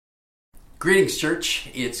Greetings, church.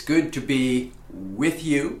 It's good to be with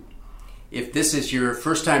you. If this is your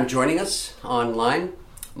first time joining us online,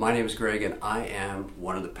 my name is Greg and I am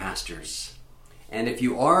one of the pastors. And if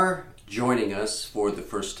you are joining us for the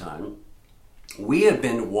first time, we have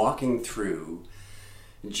been walking through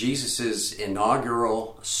Jesus'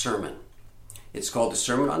 inaugural sermon. It's called the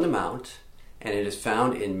Sermon on the Mount, and it is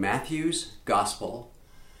found in Matthew's Gospel,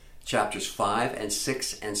 chapters 5 and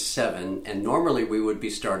 6 and 7, and normally we would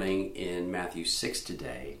be starting in Matthew 6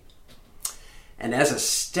 today. And as a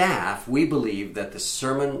staff, we believe that the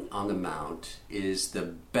Sermon on the Mount is the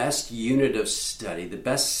best unit of study, the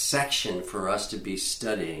best section for us to be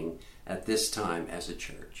studying at this time as a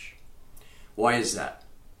church. Why is that?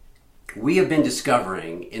 We have been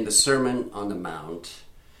discovering in the Sermon on the Mount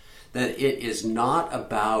that it is not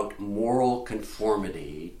about moral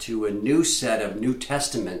conformity to a new set of New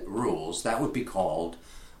Testament rules. That would be called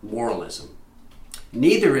moralism.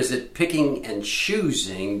 Neither is it picking and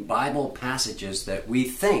choosing Bible passages that we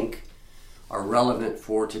think are relevant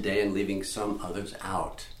for today and leaving some others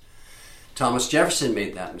out. Thomas Jefferson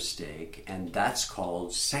made that mistake, and that's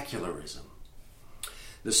called secularism.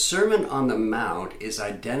 The Sermon on the Mount is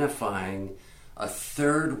identifying a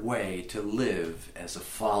third way to live as a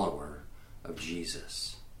follower of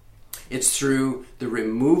Jesus. It's through the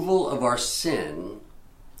removal of our sin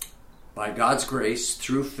by God's grace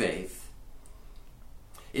through faith.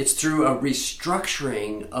 It's through a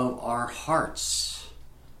restructuring of our hearts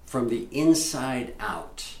from the inside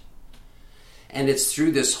out. And it's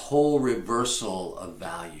through this whole reversal of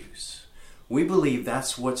values. We believe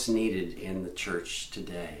that's what's needed in the church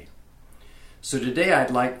today. So today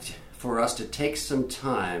I'd like for us to take some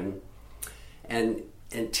time and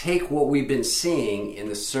take what we've been seeing in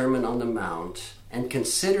the Sermon on the Mount and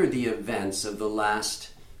consider the events of the last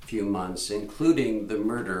few months, including the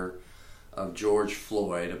murder of George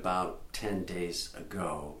Floyd about 10 days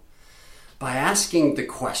ago, by asking the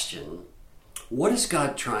question, what is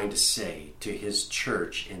God trying to say to His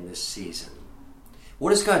church in this season?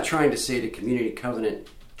 What is God trying to say to Community Covenant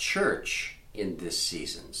Church in this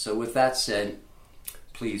season? So with that said,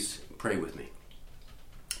 please pray with me.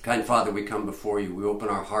 Kind Father, we come before you. We open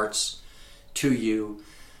our hearts to you.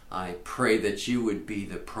 I pray that you would be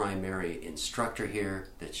the primary instructor here,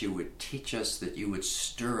 that you would teach us, that you would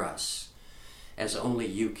stir us as only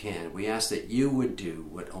you can. We ask that you would do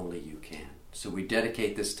what only you can. So we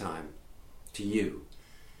dedicate this time to you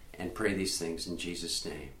and pray these things in Jesus'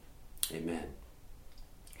 name. Amen.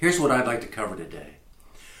 Here's what I'd like to cover today.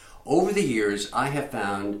 Over the years, I have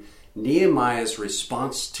found Nehemiah's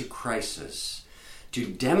response to crisis to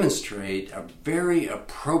demonstrate a very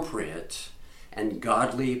appropriate and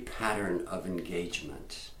godly pattern of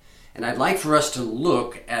engagement. And I'd like for us to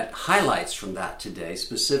look at highlights from that today,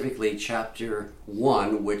 specifically chapter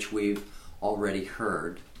 1, which we've already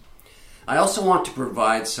heard. I also want to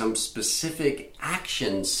provide some specific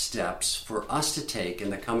action steps for us to take in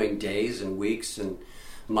the coming days and weeks and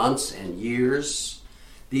months and years.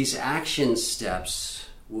 These action steps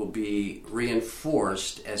will be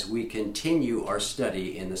reinforced as we continue our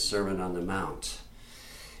study in the Sermon on the Mount.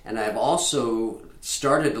 And I've also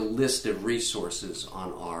started a list of resources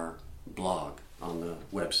on our blog, on the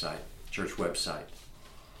website, church website.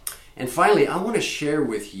 And finally, I want to share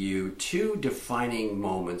with you two defining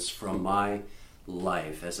moments from my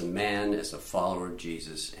life as a man, as a follower of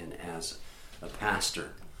Jesus, and as a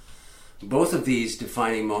pastor. Both of these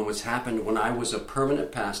defining moments happened when I was a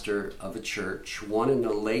permanent pastor of a church, one in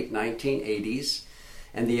the late 1980s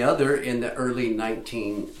and the other in the early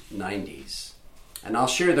 1990s. And I'll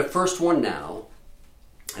share the first one now,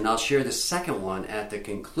 and I'll share the second one at the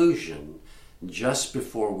conclusion, just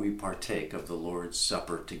before we partake of the Lord's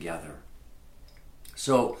Supper together.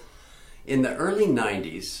 So, in the early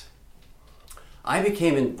 90s, I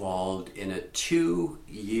became involved in a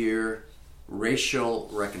 2-year racial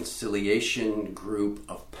reconciliation group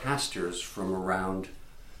of pastors from around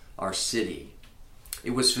our city. It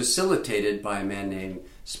was facilitated by a man named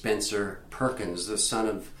Spencer Perkins, the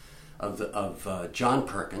son of John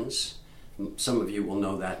Perkins. Some of you will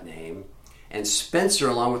know that name. And Spencer,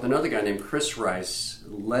 along with another guy named Chris Rice,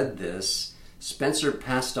 led this. Spencer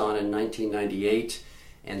passed on in 1998,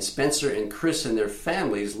 and Spencer and Chris and their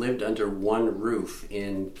families lived under one roof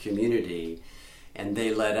in community. And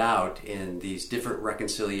they led out in these different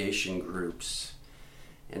reconciliation groups.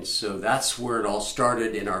 And so that's where it all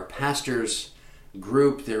started in our pastors'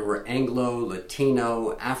 group. There were Anglo,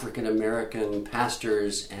 Latino, African American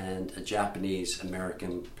pastors, and a Japanese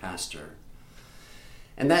American pastor.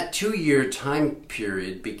 And that 2-year time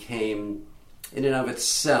period became, in and of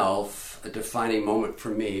itself, a defining moment for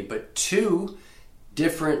me. But two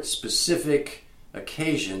different specific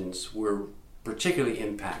occasions were particularly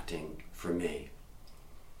impacting for me.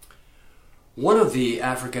 One of the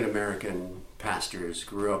African American pastors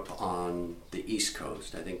grew up on the East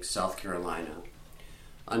Coast, I think South Carolina.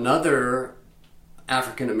 Another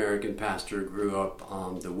African American pastor grew up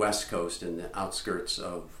on the West Coast in the outskirts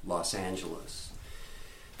of Los Angeles.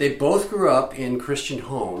 They both grew up in Christian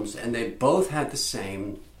homes, and they both had the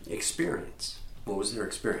same experience. What was their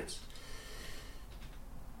experience?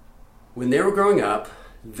 When they were growing up,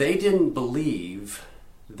 they didn't believe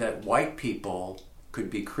that white people could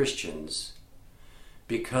be Christians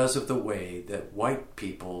because of the way that white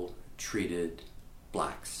people treated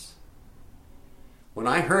blacks. When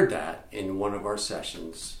I heard that in one of our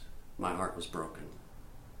sessions, my heart was broken.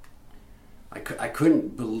 I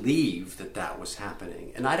couldn't believe that that was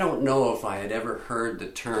happening. And I don't know if I had ever heard the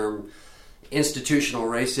term institutional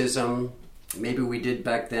racism. Maybe we did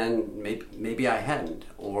back then, maybe I hadn't.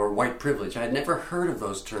 Or white privilege. I had never heard of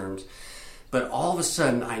those terms. But all of a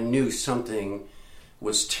sudden I knew something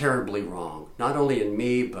was terribly wrong. Not only in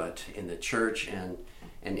me, but in the church and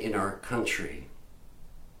in our country.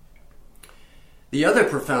 The other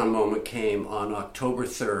profound moment came on October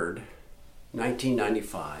 3rd,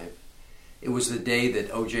 1995. It was the day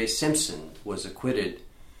that O.J. Simpson was acquitted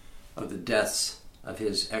of the deaths of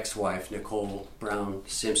his ex-wife Nicole Brown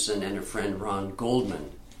Simpson and her friend Ron Goldman.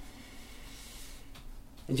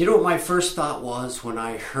 And you know what my first thought was when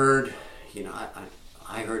I heard,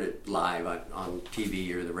 I heard it live on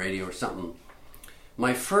TV or the radio or something.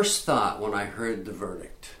 My first thought when I heard the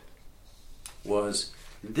verdict was,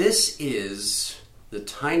 this is the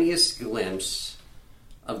tiniest glimpse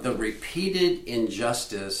of the repeated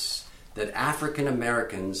injustice that African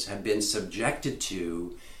Americans have been subjected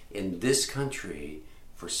to in this country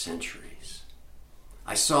for centuries.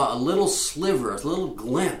 I saw a little sliver, a little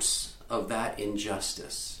glimpse of that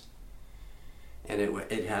injustice, and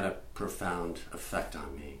it had a profound effect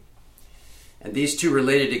on me. And these two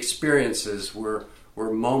related experiences were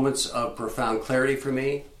moments of profound clarity for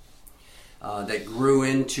me that grew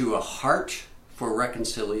into a heart for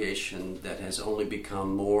reconciliation that has only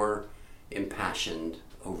become more impassioned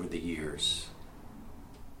over the years.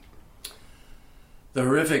 The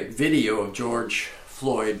horrific video of George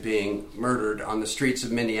Floyd being murdered on the streets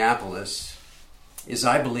of Minneapolis is,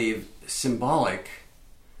 I believe, symbolic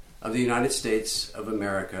of the United States of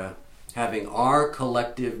America having our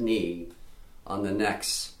collective knee on the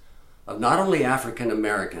necks of not only African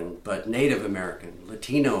American, but Native American,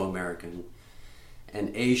 Latino American,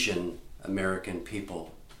 and Asian American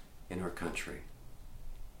people in our country.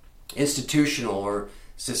 Institutional or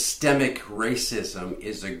systemic racism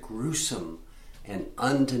is a gruesome and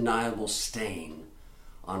undeniable stain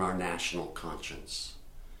on our national conscience.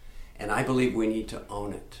 And I believe we need to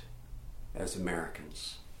own it as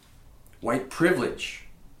Americans. White privilege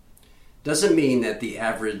doesn't mean that the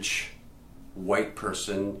average white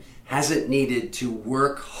person hasn't needed to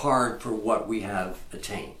work hard for what we have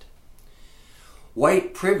attained.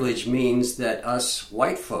 White privilege means that us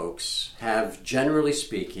white folks have, generally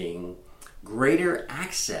speaking, greater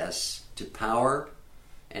access to power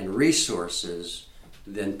and resources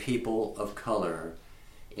than people of color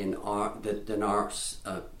than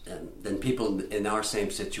people in our same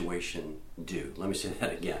situation do. Let me say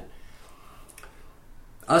that again.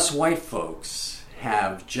 Us white folks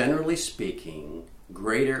have, generally speaking,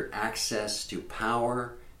 greater access to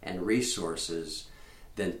power and resources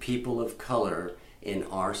than people of color in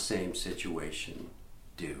our same situation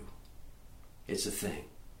do. It's a thing.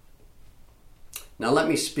 Now let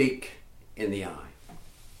me speak in the eye.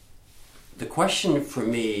 The question for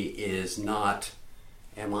me is not,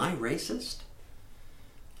 am I racist?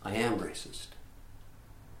 I am racist.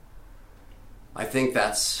 I think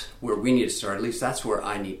that's where we need to start. At least that's where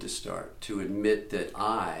I need to start, to admit that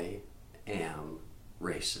I am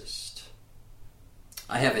racist.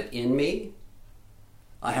 I have it in me.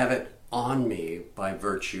 I have it on me by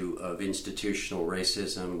virtue of institutional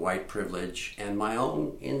racism, white privilege, and my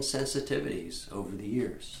own insensitivities over the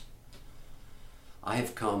years. I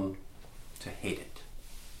have come to hate it.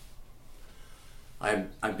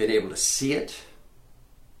 I've been able to see it.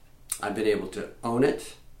 I've been able to own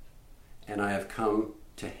it. And I have come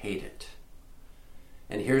to hate it.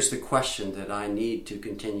 And here's the question that I need to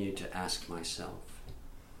continue to ask myself.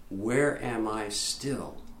 Where am I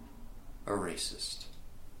still a racist?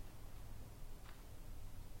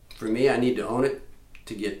 For me, I need to own it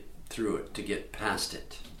to get through it, to get past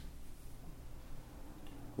it.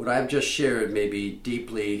 What I've just shared may be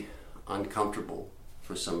deeply uncomfortable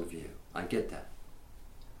for some of you. I get that.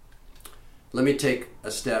 Let me take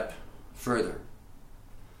a step further.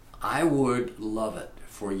 I would love it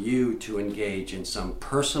for you to engage in some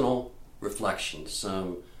personal reflection,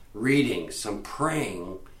 some reading, some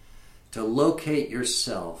praying, to locate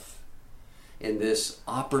yourself in this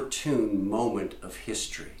opportune moment of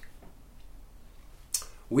history.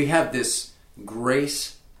 We have this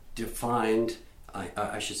grace-defined,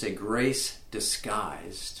 grace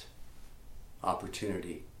disguised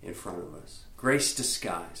opportunity in front of us. Grace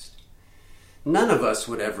disguised. None of us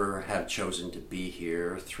would ever have chosen to be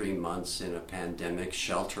here 3 months in a pandemic,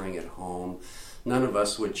 sheltering at home. None of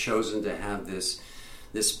us would have chosen to have this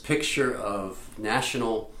picture of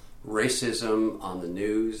national racism on the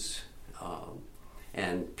news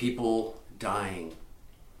and people dying.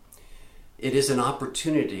 It is an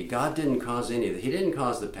opportunity. God didn't cause any of it. He didn't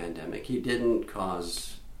cause the pandemic. He didn't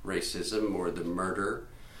cause racism or the murder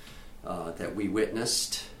that we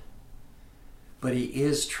witnessed. But he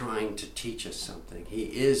is trying to teach us something. He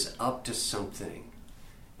is up to something.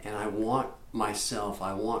 And I want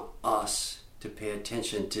us to pay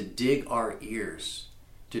attention, to dig our ears,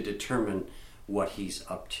 to determine what he's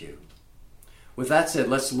up to. With that said,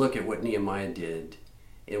 let's look at what Nehemiah did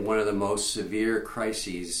in one of the most severe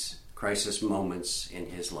crisis moments in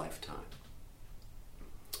his lifetime.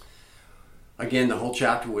 Again, the whole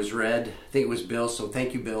chapter was read. I think it was Bill, so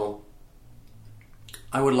thank you, Bill.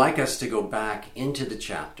 I would like us to go back into the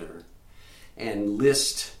chapter and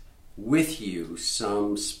list with you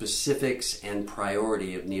some specifics and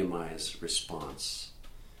priority of Nehemiah's response.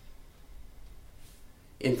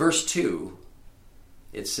 In verse 2,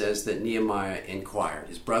 it says that Nehemiah inquired.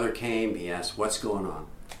 His brother came, he asked, what's going on?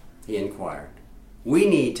 He inquired. We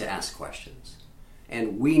need to ask questions,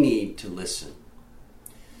 and we need to listen.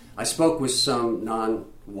 I spoke with some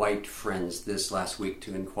non-white friends this last week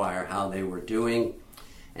to inquire how they were doing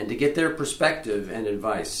and to get their perspective and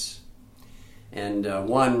advice. And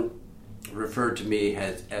one referred to me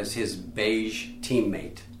as his beige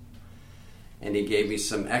teammate. And he gave me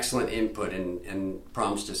some excellent input and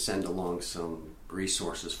promised to send along some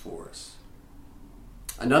resources for us.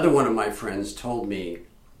 Another one of my friends told me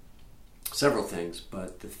several things,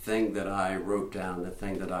 but the thing that I wrote down, the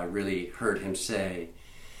thing that I really heard him say,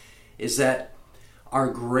 is that our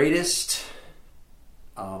greatest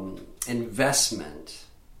investment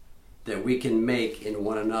that we can make in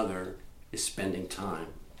one another is spending time.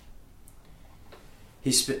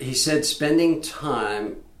 He said spending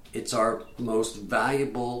time, it's our most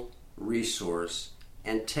valuable resource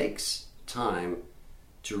and takes time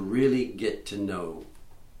to really get to know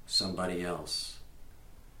somebody else.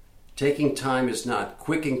 Taking time is not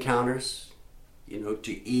quick encounters,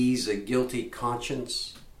 to ease a guilty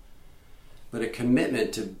conscience, but a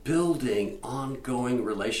commitment to building ongoing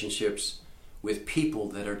relationships with people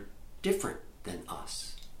that are different than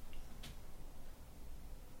us.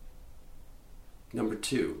 Number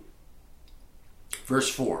 2, verse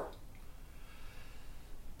 4.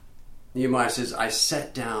 Nehemiah says, I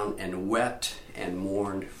sat down and wept and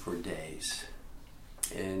mourned for days.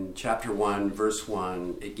 In chapter 1, verse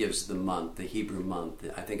 1, it gives the month, the Hebrew month.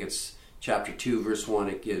 I think it's chapter 2, verse 1,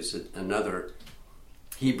 it gives another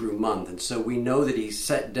Hebrew month. And so we know that he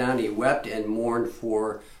sat down, he wept and mourned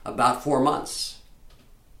for about 4 months.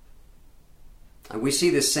 And we see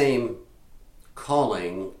the same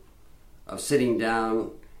calling of sitting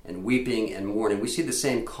down and weeping and mourning. We see the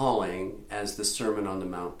same calling as the Sermon on the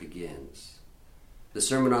Mount begins. The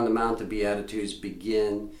Sermon on the Mount, the Beatitudes,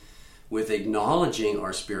 begin with acknowledging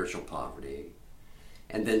our spiritual poverty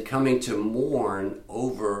and then coming to mourn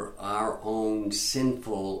over our own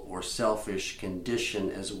sinful or selfish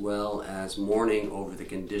condition, as well as mourning over the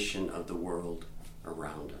condition of the world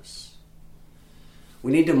around us.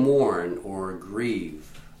 We need to mourn or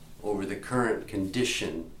grieve over the current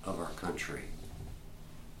condition of our country.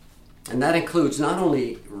 And that includes not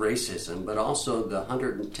only racism, but also the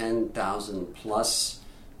 110,000 plus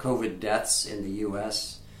COVID deaths in the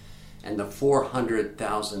U.S. and the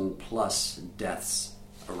 400,000 plus deaths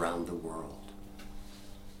around the world.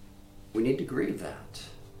 We need to grieve that.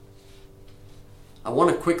 I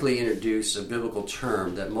want to quickly introduce a biblical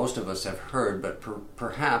term that most of us have heard, but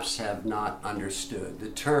perhaps have not understood. The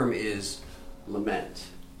term is lament.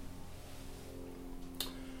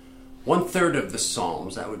 1/3 of the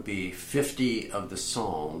Psalms, that would be 50 of the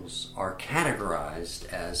Psalms, are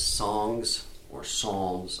categorized as songs or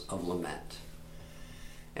psalms of lament.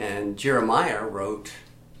 And Jeremiah wrote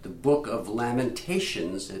the book of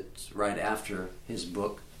Lamentations. It's right after his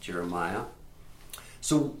book, Jeremiah.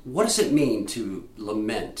 So what does it mean to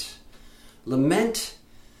lament? Lament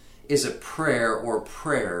is a prayer or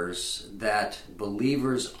prayers that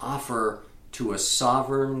believers offer to a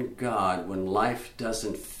sovereign God when life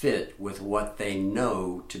doesn't fit with what they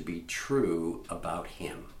know to be true about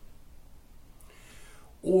Him.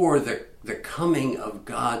 Or the coming of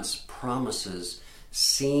God's promises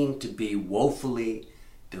seem to be woefully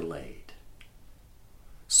delayed.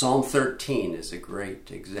 Psalm 13 is a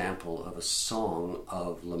great example of a song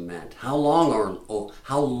of lament. How long,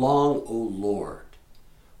 O Lord,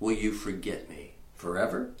 will you forget me?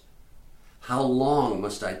 Forever? How long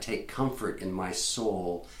must I take comfort in my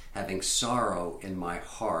soul, having sorrow in my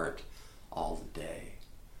heart all the day?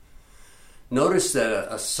 Notice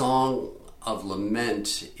that a song of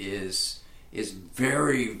lament is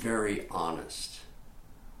very, very honest,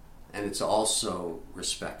 and it's also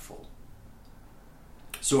respectful.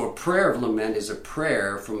 So a prayer of lament is a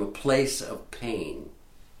prayer from a place of pain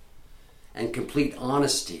and complete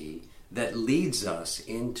honesty that leads us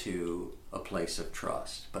into a place of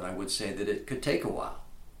trust. But I would say that it could take a while.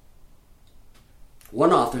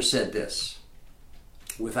 One author said this: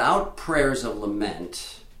 without prayers of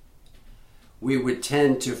lament, we would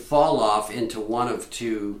tend to fall off into one of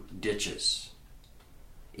two ditches.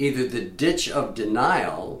 Either the ditch of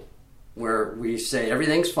denial, where we say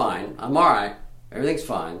everything's fine, I'm all right, everything's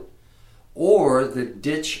fine, or the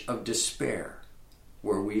ditch of despair,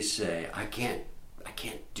 where we say, I can't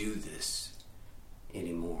do this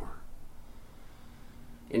anymore.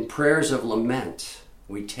 In prayers of lament,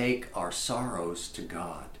 we take our sorrows to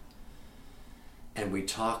God and we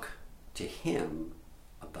talk to Him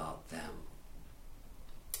about them.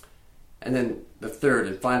 And then the third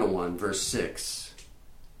and final one, verse 6,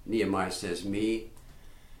 Nehemiah says, me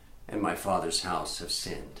and my father's house have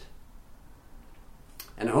sinned.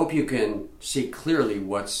 And I hope you can see clearly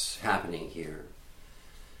what's happening here.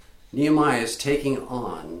 Nehemiah is taking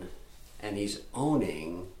on and he's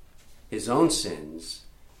owning his own sins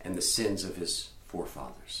and the sins of his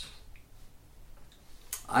forefathers.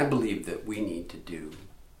 I believe that we need to do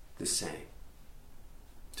the same.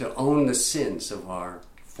 To own the sins of our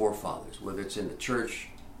forefathers, whether it's in the church,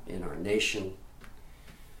 in our nation.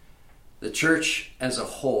 The church as a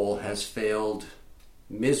whole has failed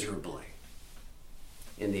miserably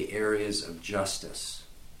in the areas of justice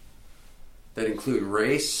that include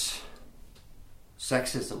race,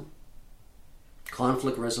 sexism,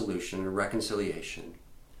 conflict resolution and reconciliation,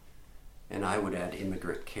 and I would add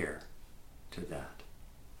immigrant care to that.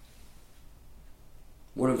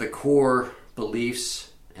 One of the core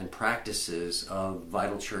beliefs and practices of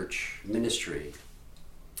Vital Church ministry,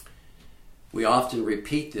 we often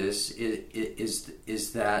repeat this,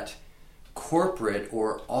 is that corporate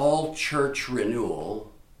or all church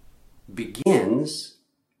renewal begins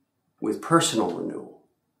with personal renewal.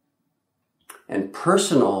 And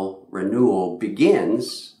personal renewal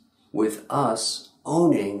begins with us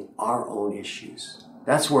owning our own issues.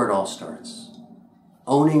 That's where it all starts.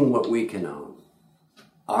 Owning what we can own.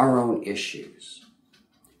 Our own issues.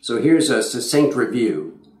 So here's a succinct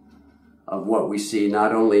review of what we see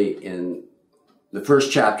not only in the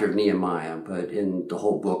first chapter of Nehemiah, but in the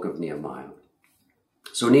whole book of Nehemiah.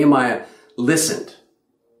 So Nehemiah listened.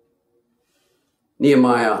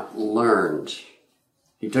 Nehemiah learned.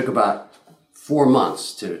 He took about 4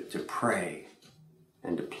 months to pray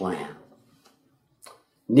and to plan.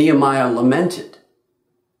 Nehemiah lamented.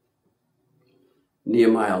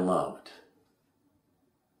 Nehemiah loved.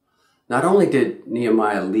 Not only did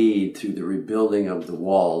Nehemiah lead through the rebuilding of the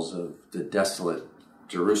walls of the desolate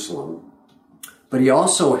Jerusalem, but he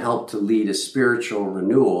also helped to lead a spiritual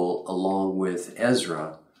renewal along with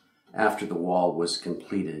Ezra after the wall was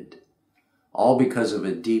completed, all because of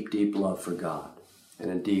a deep, deep love for God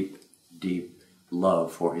and a deep, deep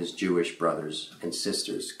love for his Jewish brothers and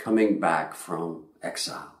sisters coming back from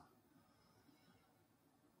exile.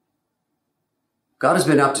 God has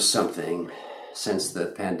been up to something since the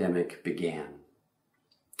pandemic began.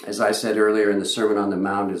 As I said earlier in the Sermon on the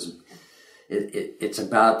Mount, it's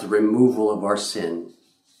about the removal of our sin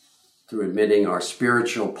through admitting our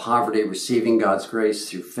spiritual poverty, receiving God's grace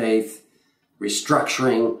through faith,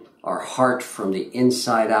 restructuring our heart from the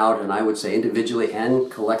inside out, and I would say individually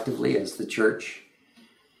and collectively as the church,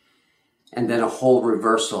 and then a whole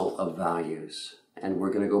reversal of values. And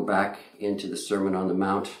we're going to go back into the Sermon on the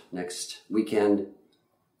Mount next weekend.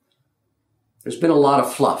 There's been a lot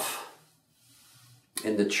of fluff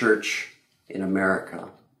in the church in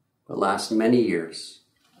America the last many years.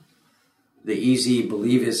 The easy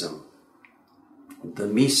believism, the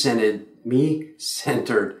me-centered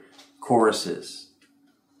choruses,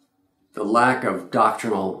 the lack of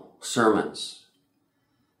doctrinal sermons,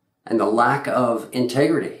 and the lack of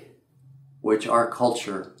integrity, which our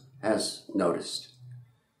culture has noticed,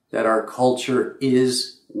 that our culture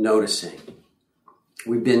is noticing.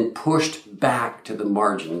 We've been pushed back to the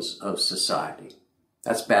margins of society.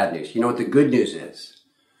 That's bad news. You know what the good news is?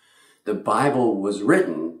 The Bible was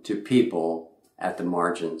written to people at the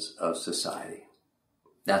margins of society.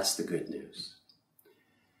 That's the good news.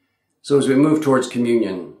 So as we move towards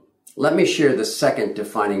communion, let me share the second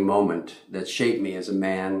defining moment that shaped me as a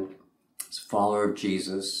man, as a follower of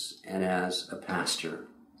Jesus, and as a pastor.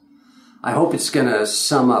 I hope it's going to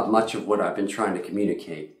sum up much of what I've been trying to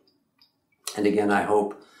communicate. And again, I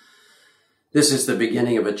hope this is the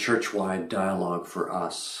beginning of a church-wide dialogue for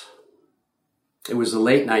us. It was the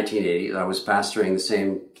late 1980s. I was pastoring the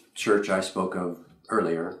same church I spoke of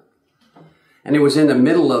earlier. And it was in the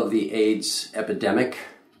middle of the AIDS epidemic.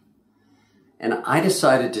 And I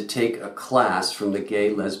decided to take a class from the Gay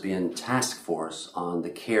Lesbian Task Force on the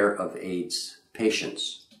care of AIDS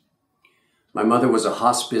patients. My mother was a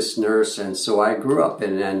hospice nurse, and so I grew up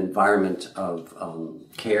in an environment of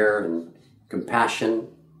care and compassion,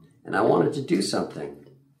 and I wanted to do something.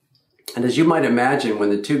 And as you might imagine, when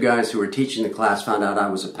the two guys who were teaching the class found out I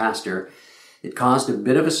was a pastor, it caused a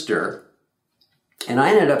bit of a stir. And I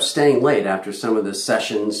ended up staying late after some of the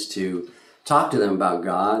sessions to talk to them about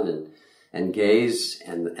God and gays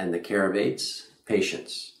and the care of AIDS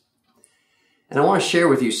patients. And I want to share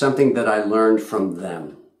with you something that I learned from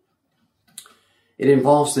them. It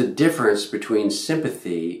involves the difference between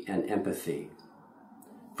sympathy and empathy.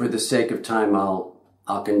 For the sake of time, I'll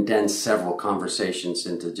condense several conversations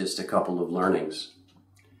into just a couple of learnings.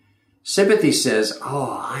 Sympathy says,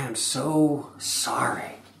 "Oh, I am so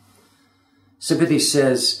sorry." Sympathy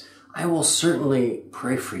says, "I will certainly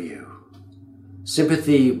pray for you."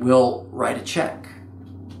 Sympathy will write a check.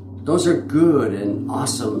 Those are good and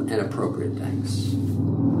awesome and appropriate things.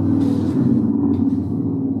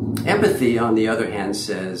 Empathy, on the other hand,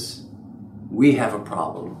 says, we have a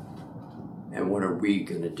problem, and what are we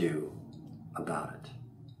going to do about it?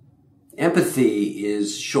 Empathy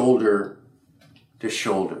is shoulder to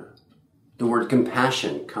shoulder. The word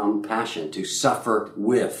compassion, to suffer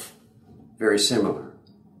with, very similar.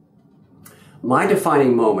 My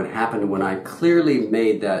defining moment happened when I clearly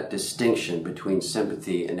made that distinction between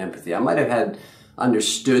sympathy and empathy. I might have had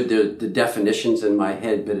understood the definitions in my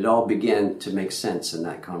head, but it all began to make sense in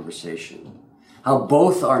that conversation. How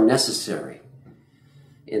both are necessary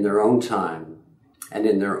in their own time and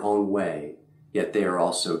in their own way, yet they are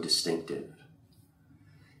also distinctive.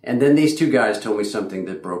 And then these two guys told me something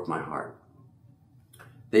that broke my heart.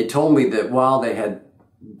 They told me that while they had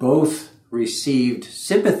both received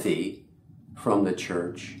sympathy from the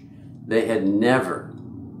church, they had never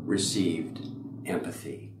received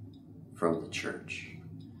empathy from the church.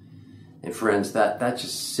 And friends, that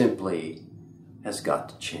just simply has got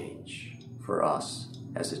to change for us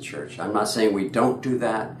as a church. I'm not saying we don't do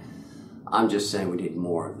that. I'm just saying we need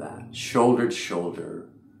more of that. Shoulder to shoulder,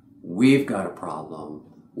 we've got a problem.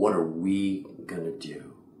 What are we going to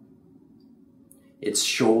do? It's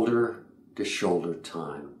shoulder to shoulder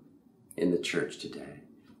time in the church today.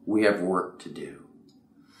 We have work to do.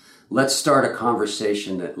 Let's start a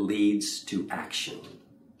conversation that leads to action.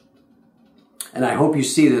 And I hope you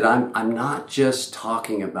see that I'm not just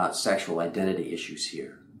talking about sexual identity issues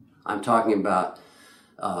here. I'm talking about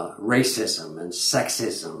racism and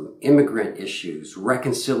sexism, immigrant issues,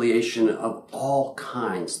 reconciliation of all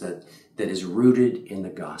kinds that is rooted in the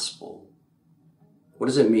gospel. What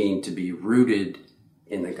does it mean to be rooted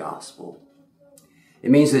in the gospel? It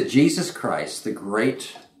means that Jesus Christ, the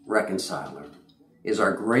great reconciler, is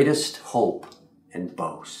our greatest hope and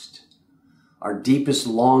boast, our deepest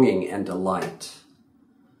longing and delight,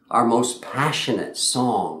 our most passionate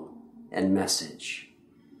song and message.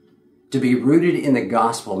 To be rooted in the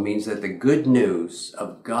gospel means that the good news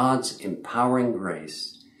of God's empowering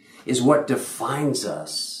grace is what defines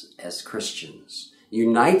us as Christians,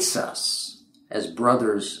 unites us as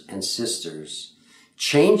brothers and sisters,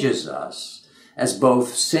 changes us as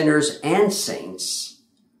both sinners and saints,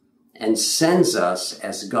 and sends us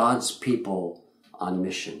as God's people on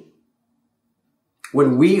mission.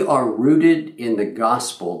 When we are rooted in the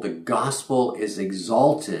gospel is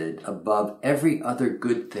exalted above every other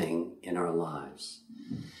good thing in our lives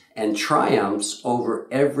and triumphs over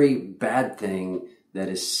every bad thing that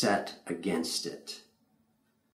is set against it.